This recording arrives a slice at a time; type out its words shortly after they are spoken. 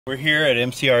We're here at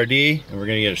MCRD and we're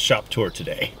gonna get a shop tour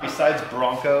today. Besides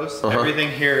Broncos,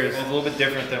 everything here is a little bit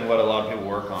different than what a lot of people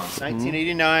work on.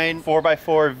 1989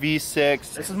 4x4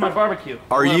 V6. This is my barbecue.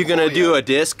 Are you gonna do a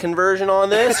disc conversion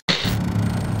on this?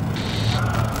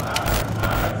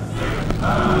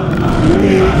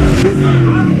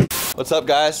 What's up,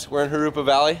 guys? We're in Jurupa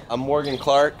Valley. I'm Morgan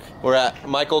Clarke. We're at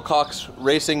Cox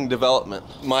Racing Development.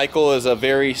 Michael is a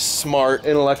very smart,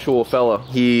 intellectual fellow.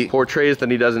 He portrays that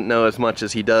he doesn't know as much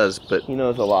as he does, but he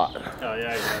knows a lot. Oh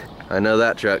yeah, yeah. I know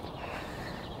that truck.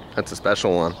 That's a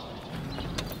special one.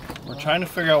 We're trying to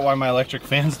figure out why my electric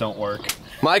fans don't work.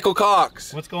 Michael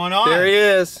Cox. What's going on? There he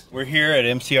is. We're here at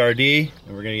MCRD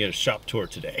and we're gonna get a shop tour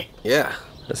today. Yeah,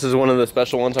 this is one of the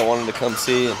special ones I wanted to come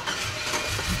see.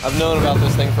 I've known about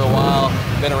this thing for a while,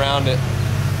 been around it.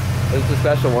 It's a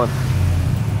special one.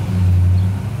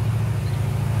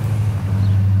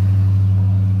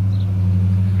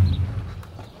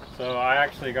 So I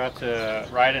actually got to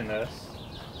ride in this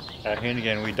at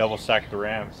Hoonigan. We double stacked the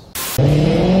Rams.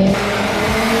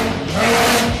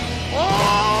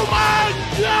 Oh my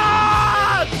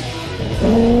God!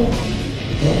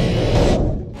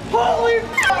 Holy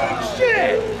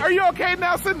shit! Are you okay,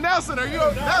 Nelson? Nelson, are you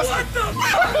okay? Nelson? What the fuck?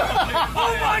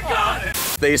 Oh my God!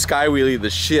 They skywheelied the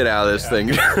shit out of this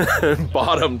thing.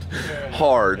 Bottomed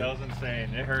hard. That was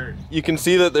insane. It hurt. You can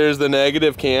see that there's the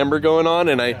negative camber going on,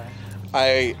 and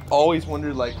I always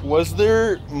wondered, like, was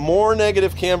there more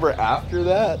negative camber after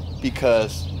that?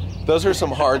 Because those are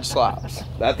some hard slaps.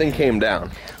 That thing came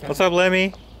down. What's up,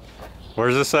 Lemmy?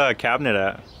 Where's this cabinet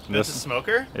at? This is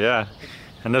smoker? Yeah.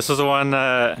 And this is the one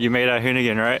you made at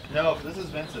Hoonigan, right? No, this is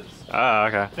Vince's. Ah,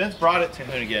 okay. Vince brought it to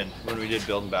Hoonigan when we did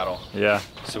Build and Battle. Yeah.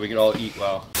 So we could all eat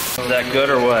well. Is that good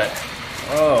or what?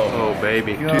 Oh,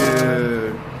 baby.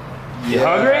 Dude. You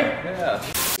hungry? Yeah.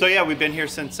 So yeah, we've been here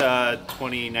since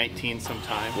 2019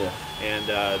 sometime. Yeah.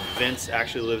 And Vince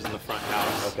actually lives in the front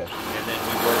house. Okay. And then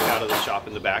we work out of the shop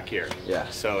in the back here. Yeah.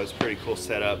 So it's pretty cool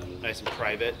setup, nice and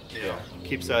private. You know,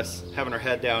 keeps us having our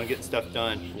head down, getting stuff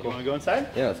done. You want to go inside?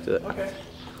 Yeah, let's do it. Okay.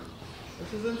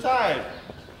 This is inside.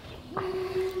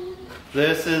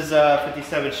 This is a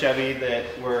 57 Chevy that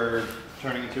we're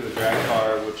turning into a drag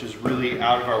car, which is really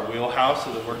out of our wheelhouse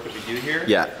of the work that we do here.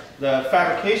 Yeah. The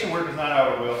fabrication work is not out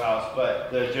of our wheelhouse,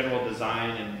 but the general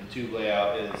design and tube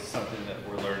layout is something that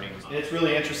we're learning. It's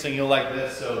really interesting. You'll like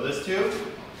this. So this tube,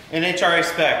 an HRA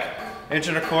spec,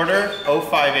 1.25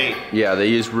 058. Yeah, they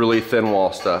use really thin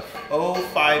wall stuff.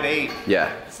 058.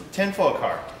 Yeah. It's a tinfoil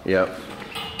car. Yep.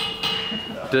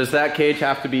 Does that cage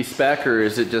have to be spec, or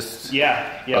is it just?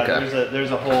 Yeah, okay.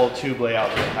 There's a whole tube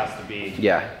layout that has to be.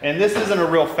 Yeah. And this isn't a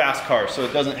real fast car, so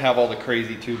it doesn't have all the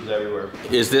crazy tubes everywhere.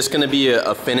 Is this going to be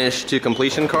a finish to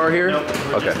completion car here? Nope,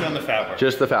 we're just doing the fab work.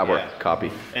 Just the fab work, Yeah.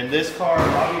 copy. And this car,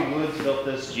 Bobby Woods built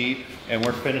this Jeep, and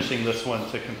we're finishing this one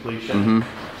to completion.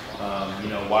 You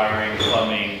know, wiring,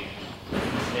 plumbing,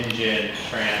 engine,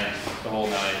 trans, the whole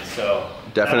nine. So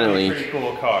Definitely that'll be a pretty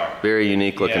cool car. Very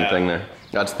unique looking thing there.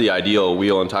 That's the ideal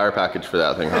wheel and tire package for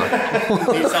that thing, huh?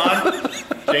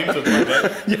 Nissan? James would love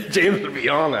it. Yeah, James would be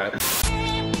on that.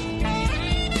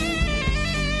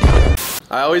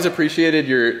 I always appreciated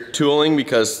your tooling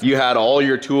because you had all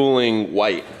your tooling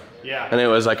white. Yeah. And it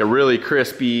was like a really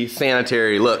crispy,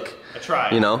 sanitary look. I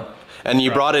tried. You know? And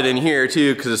you brought it in here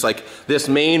too, because it's like this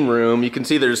main room, you can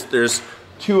see there's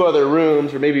two other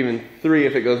rooms, or maybe even three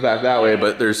if it goes back that way,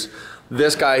 but there's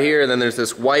this guy here, and then there's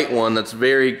this white one that's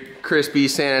very crispy,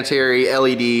 sanitary,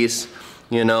 LEDs,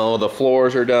 you know, the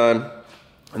floors are done,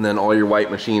 and then all your white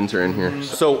machines are in here.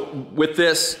 So with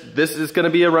this is gonna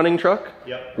be a running truck?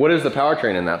 Yep. What is the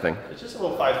powertrain in that thing? It's just a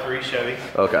little 5.3 Chevy.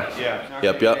 Okay. Yeah. Not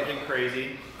Yep. anything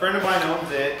crazy. A friend of mine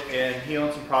owns it, and he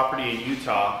owns some property in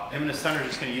Utah. Him and his son are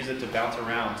just gonna use it to bounce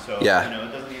around. So, yeah. You know,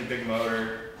 it doesn't need a big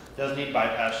motor. Doesn't need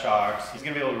bypass shocks. He's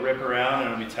gonna be able to rip around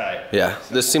and it'll be tight. Yeah,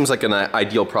 this seems like an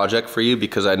ideal project for you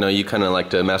because I know you kind of like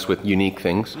to mess with unique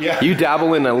things. Yeah. You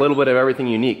dabble in a little bit of everything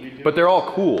unique, but they're all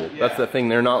cool. Yeah. That's the thing.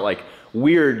 They're not like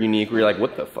weird unique where you're like,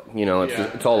 what the fuck? You know,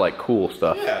 it's all like cool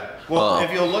stuff. Yeah. Well,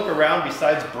 if you'll look around,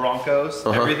 besides Broncos,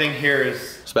 everything here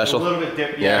is special. A little bit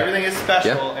different. Yeah, everything is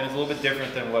special and it's a little bit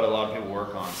different than what a lot of people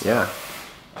work on. So. Yeah.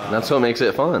 And that's what makes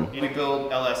it fun. We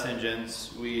build LS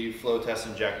engines. We flow test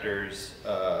injectors.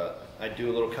 I do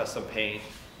a little custom paint.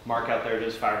 Mark out there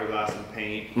does fiberglass and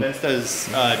paint. Vince does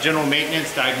general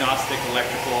maintenance, diagnostic,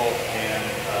 electrical, and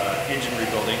engine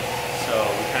rebuilding. So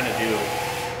we kind of do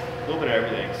a little bit of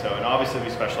everything. So, and obviously we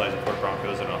specialize in Ford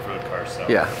Broncos and off-road cars. So.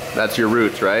 Yeah, that's your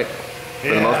roots, right? For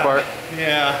the most part.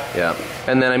 Yeah. Yeah.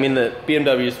 And then I mean the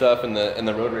BMW stuff and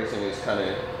the road racing is kind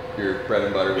of your bread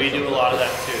and butter? We do a lot of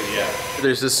that too, yeah.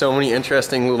 There's just so many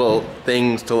interesting little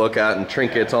things to look at and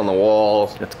trinkets on the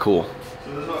walls. It's cool.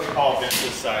 So this is what we call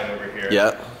Vince's side over here.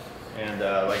 Yeah. And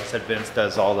like I said, Vince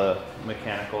does all the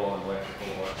mechanical and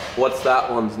electrical work. What's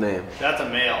that one's name? That's a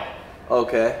male.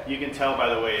 Okay. You can tell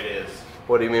by the way it is.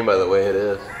 What do you mean by the way it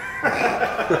is?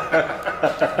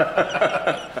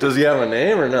 Does he have a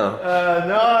name or no?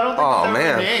 No, I don't think Oh, he's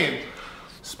man. ever named.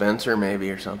 Spencer maybe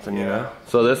or something, you know?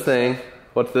 So this thing,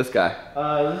 what's this guy?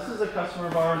 This is a customer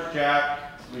of ours, Jack.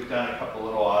 We've done a couple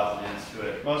little odds and ends to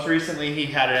it. Most recently, he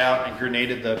had it out and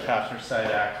grenaded the passenger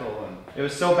side axle, and it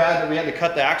was so bad that we had to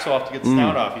cut the axle off to get the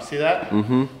snout off. You see that?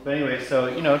 Mm-hmm. But anyway, so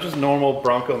you know, just normal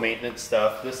Bronco maintenance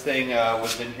stuff. This thing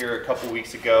was in here a couple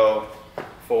weeks ago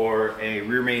for a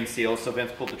rear main seal. So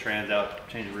Vince pulled the trans out,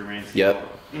 changed the rear main seal.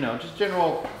 Yep. You know, just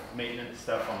general maintenance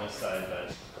stuff on this side.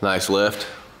 But Nice lift.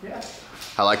 yeah.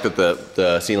 I like that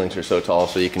the ceilings are so tall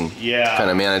so you can kind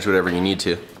of manage whatever you need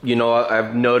to. You know,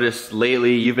 I've noticed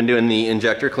lately you've been doing the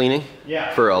injector cleaning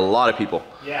for a lot of people.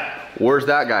 Yeah. Where's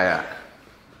that guy at?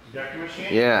 Injector machine?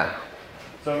 Yeah.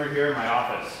 It's over here in my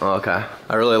office. Oh, okay.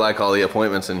 I really like all the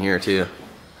appointments in here too.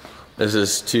 This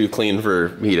is too clean for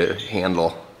me to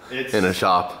handle in a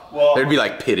shop. Well, there'd be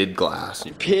like pitted glass.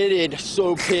 Pitted,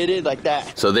 so pitted like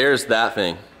that. So there's that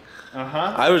thing.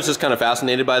 I was just kind of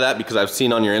fascinated by that because I've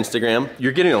seen on your Instagram,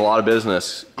 you're getting a lot of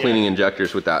business cleaning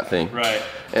injectors with that thing. Right.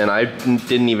 And I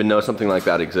didn't even know something like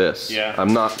that exists. Yeah.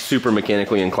 I'm not super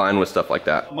mechanically inclined with stuff like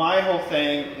that. My whole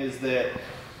thing is that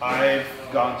I've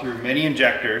gone through many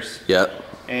injectors. Yep.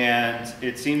 And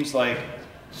it seems like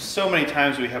so many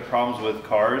times we have problems with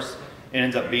cars, it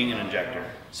ends up being an injector.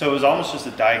 So it was almost just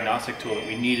a diagnostic tool that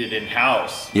we needed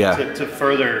in-house to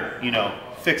further, you know,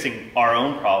 fixing our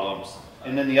own problems.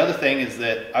 And then the other thing is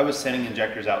that I was sending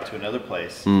injectors out to another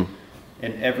place, and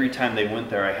every time they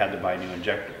went there, I had to buy new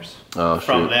injectors. Oh,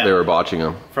 from shoot. them. They were botching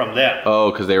them. From them.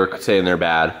 Oh, because they were saying they're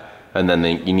bad, and then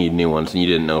you need new ones, and you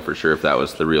didn't know for sure if that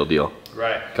was the real deal.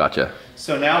 Right. Gotcha.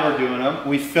 So now we're doing them.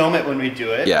 We film it when we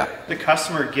do it. Yeah. The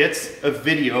customer gets a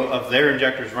video of their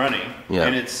injectors running,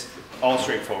 and it's all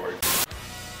straightforward.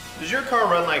 Does your car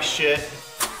run like shit?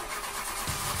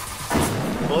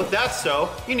 Well, if that's so,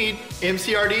 you need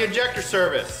MCRD injector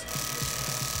service.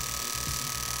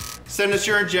 Send us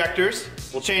your injectors.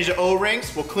 We'll change the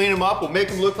O-rings. We'll clean them up. We'll make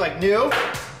them look like new.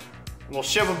 And we'll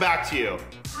ship them back to you.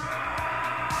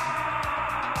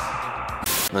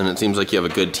 And it seems like you have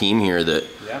a good team here that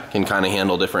can kind of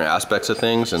handle different aspects of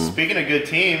things. And speaking of good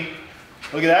team,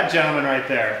 look at that gentleman right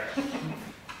there.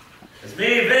 It's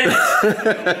me, Vince.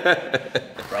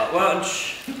 Brought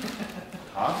lunch.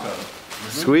 Awesome.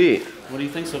 Sweet. What do you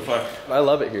think so far? I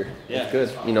love it here. Yeah. It's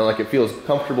good. You know, like it feels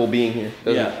comfortable being here.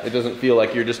 Yeah. It doesn't feel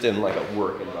like you're just in like a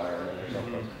work environment or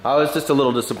something. I was just a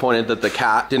little disappointed that the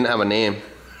cat didn't have a name.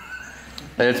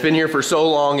 And it's been here for so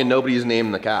long and nobody's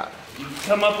named the cat. You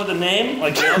come up with a name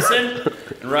like Nelson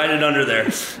and write it under there.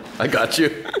 I got you.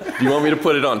 Do you want me to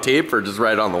put it on tape or just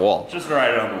write it on the wall? Just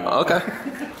write it on the wall. Okay.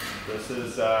 This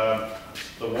is the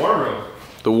war room.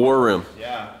 The war room.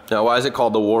 Yeah. Now, why is it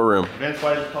called the war room? Vince,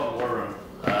 why is it called the war room?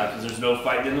 Because there's no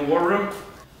fighting in the war room.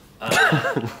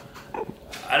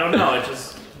 I don't know. It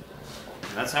just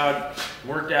that's how it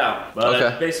worked out. But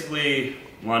Okay. basically,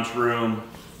 lunchroom.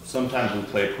 Sometimes we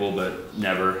play pool, but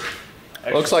never.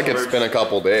 Extra Looks like it's storage. been a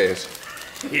couple days.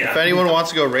 Yeah. If anyone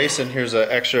wants to go racing, here's an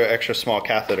extra small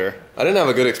catheter. I didn't have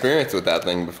a good experience with that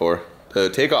thing before. The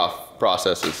takeoff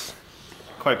process is,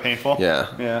 Quite painful. yeah.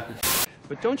 Yeah.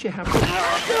 But don't you have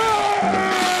to...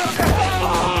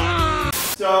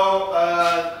 So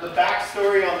the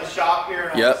backstory on the shop here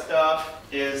and all Yep. this stuff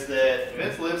is that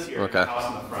Vince lives here, Okay. house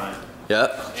in the front,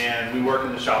 Yep. and we work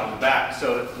in the shop in the back.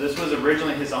 So this was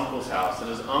originally his uncle's house, and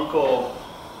his uncle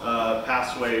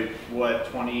passed away, what,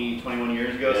 21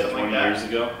 years ago, Yeah, something 20 like that? years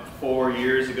ago. 4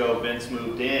 years ago, Vince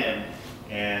moved in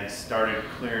and started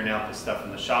clearing out the stuff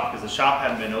in the shop, because the shop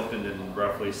hadn't been opened in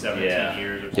roughly 17 Yeah.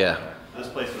 years or something. Yeah. This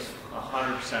place was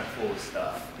 100% full of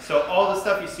stuff. So all the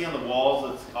stuff you see on the walls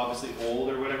that's obviously old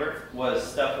or whatever was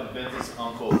stuff of Vince's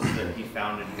uncle's that he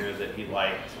found in here that he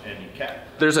liked and he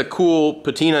kept. There's a cool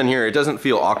patina in here. It doesn't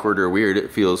feel awkward or weird.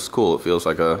 It feels cool. It feels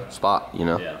like a spot, you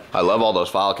know? Yeah. I love all those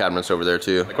file cabinets over there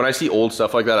too. Like when I see old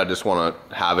stuff like that, I just want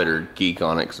to have it or geek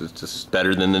on it because it's just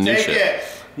better than the new Take shit. it!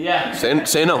 Yeah.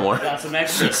 Say no more. Got some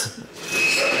extras.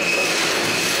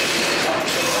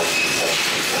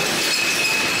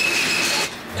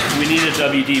 We need a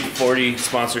WD-40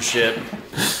 sponsorship.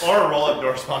 Or a roll-up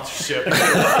door sponsorship.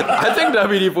 I think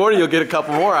WD-40 you'll get a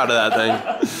couple more out of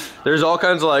that thing. There's all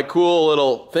kinds of like cool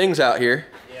little things out here.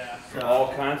 Yeah.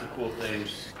 All kinds of cool things.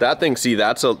 That thing, see,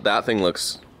 that thing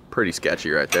looks pretty sketchy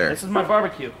right there. This is my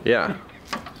barbecue. Yeah.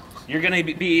 You're gonna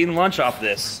be eating lunch off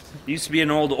this. It used to be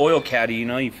an old oil caddy, you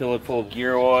know, you fill it full of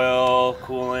gear oil,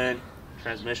 coolant,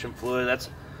 transmission fluid. That's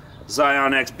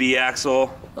Zion XB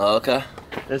axle. Oh, okay.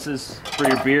 This is for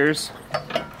your beers.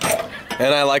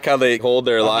 And I like how they hold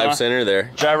their live center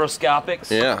there.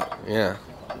 Gyroscopics. Yeah, yeah.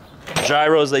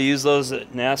 Gyros, they use those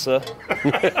at NASA.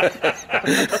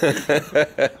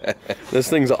 This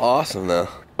thing's awesome though.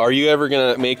 Are you ever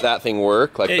gonna make that thing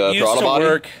work, like the used throttle to body?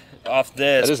 work off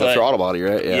this. That is a throttle body,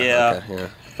 right? Yeah. Yeah. Okay, yeah.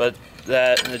 But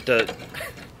that it does,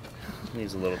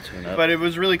 needs a little tune-up. But it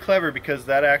was really clever because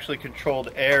that actually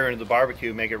controlled air into the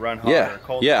barbecue, make it run hotter Yeah. or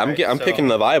colder. Yeah. right? I'm picking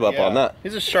the vibe up on that.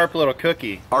 He's a sharp little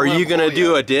cookie. Are you gonna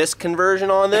do a disc conversion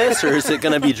on this, or is it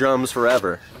gonna be drums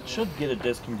forever? Should get a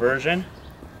disc conversion.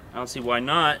 I don't see why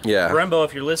not. Yeah. Brembo,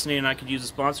 if you're listening, I could use a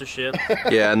sponsorship.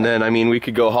 Yeah, and then I mean we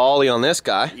could go Holly on this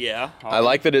guy. Yeah. I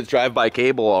like that it's drive-by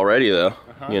cable already though.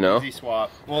 You know. Easy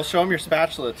swap. Well, show him your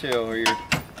spatula too, or your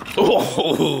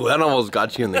Oh, that almost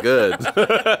got you in the goods.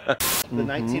 the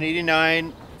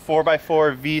 1989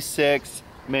 4x4 V6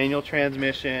 manual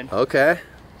transmission. Okay.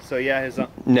 So yeah, his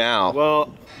Now,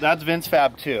 well, that's Vince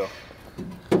Fab too.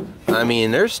 I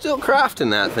mean, there's still craft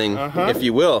in that thing, if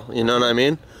you will. You know what I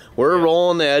mean? We're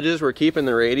rolling the edges, we're keeping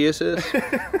the radiuses.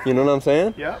 You know what I'm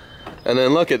saying? Yep. And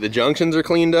then look at the junctions are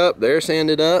cleaned up, they're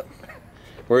sanded up.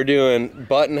 We're doing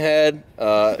button head,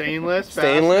 Stainless,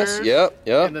 stainless, fasteners,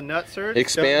 yep. and the nut surge.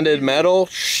 Expanded metal,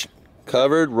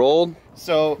 covered, rolled.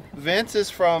 So Vince is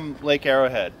from Lake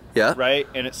Arrowhead. Yeah. Right?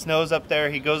 And it snows up there.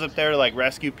 He goes up there to like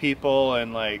rescue people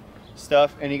and like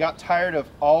stuff. And he got tired of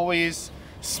always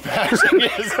smashing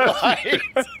his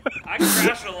lights. I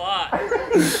crashed a lot.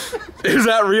 Is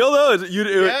that real though? Is it,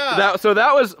 Yeah. So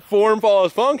that was form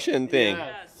follows function thing. Yeah.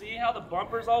 Yeah, see how the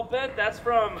bumper's all bent? That's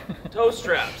from toe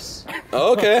straps.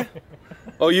 Okay.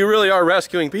 Oh, you really are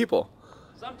rescuing people.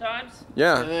 Sometimes.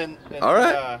 Yeah. And All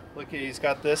right. Look, he's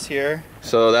got this here.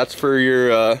 So that's for your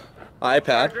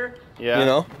iPad. Yeah. You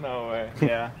know. No way.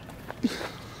 Yeah.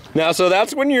 Now, so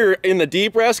that's when you're in the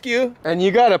deep rescue, and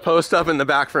you gotta post up in the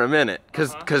back for a minute,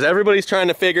 cause everybody's trying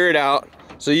to figure it out.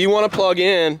 So you want to plug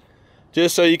in,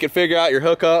 just so you can figure out your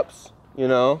hookups. You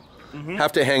know,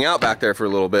 have to hang out back there for a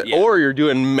little bit, Yeah. or you're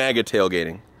doing mega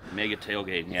tailgating. Mega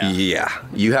tailgating, yeah. Yeah,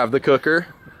 you have the cooker,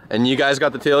 and you guys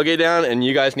got the tailgate down, and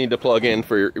you guys need to plug in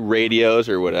for your radios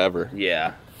or whatever.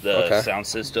 Yeah, the Okay. sound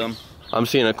system. I'm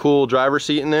seeing a cool driver's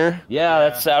seat in there. Yeah,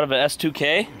 that's out of an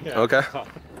S2K. Okay.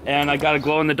 And I got a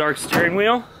glow-in-the-dark steering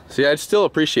wheel. See, I'd still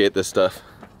appreciate this stuff.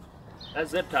 That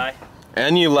zip tie.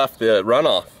 And you left the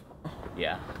runoff.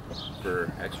 Yeah,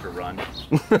 for extra run.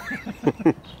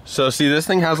 So see, this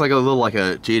thing has like a little like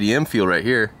a JDM feel right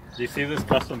here. Do you see this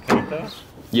custom paint though?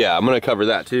 Yeah, I'm gonna cover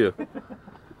that too.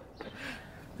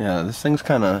 Yeah, this thing's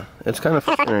kind of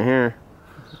right here.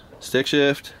 Stick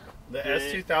shift. The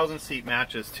S2000 seat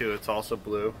matches too. It's also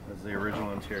blue as the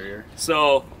original interior.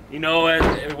 So, you know,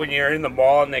 when you're in the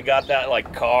mall and they got that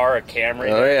like car, a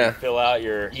Camry, Oh, there, yeah. you fill out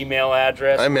your email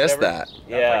address. I or missed whatever. that.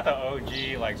 Yeah. That's like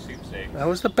the OG like sweepstakes. That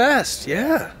was the best.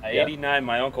 Yeah. At 89,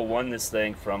 my uncle won this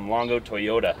thing from Longo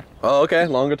Toyota. Oh, okay.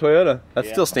 Longa Toyota. That's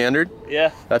Yeah. still standard.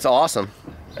 Yeah. That's awesome.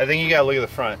 I think you gotta look at the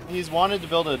front. He's wanted to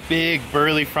build a big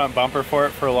burly front bumper for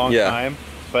it for a long Yeah. time,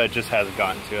 but it just hasn't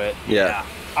gotten to it. Yeah.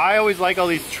 I always like all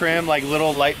these trim, like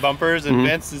little light bumpers, and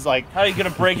Vince is like, How are you gonna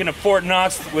break into Fort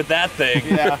Knox with that thing?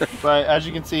 yeah. But as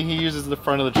you can see, he uses the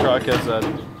front of the truck as a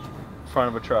front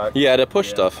of a truck. Yeah, to push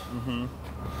stuff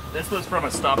This was from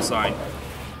a stop sign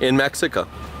in Mexico.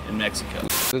 in Mexico.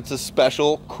 It's a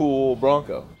special, cool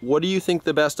Bronco. What do you think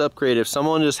the best upgrade if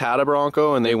someone just had a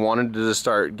Bronco and they wanted to just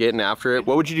start getting after it?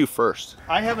 What would you do first?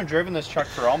 I haven't driven this truck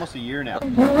for almost a year now.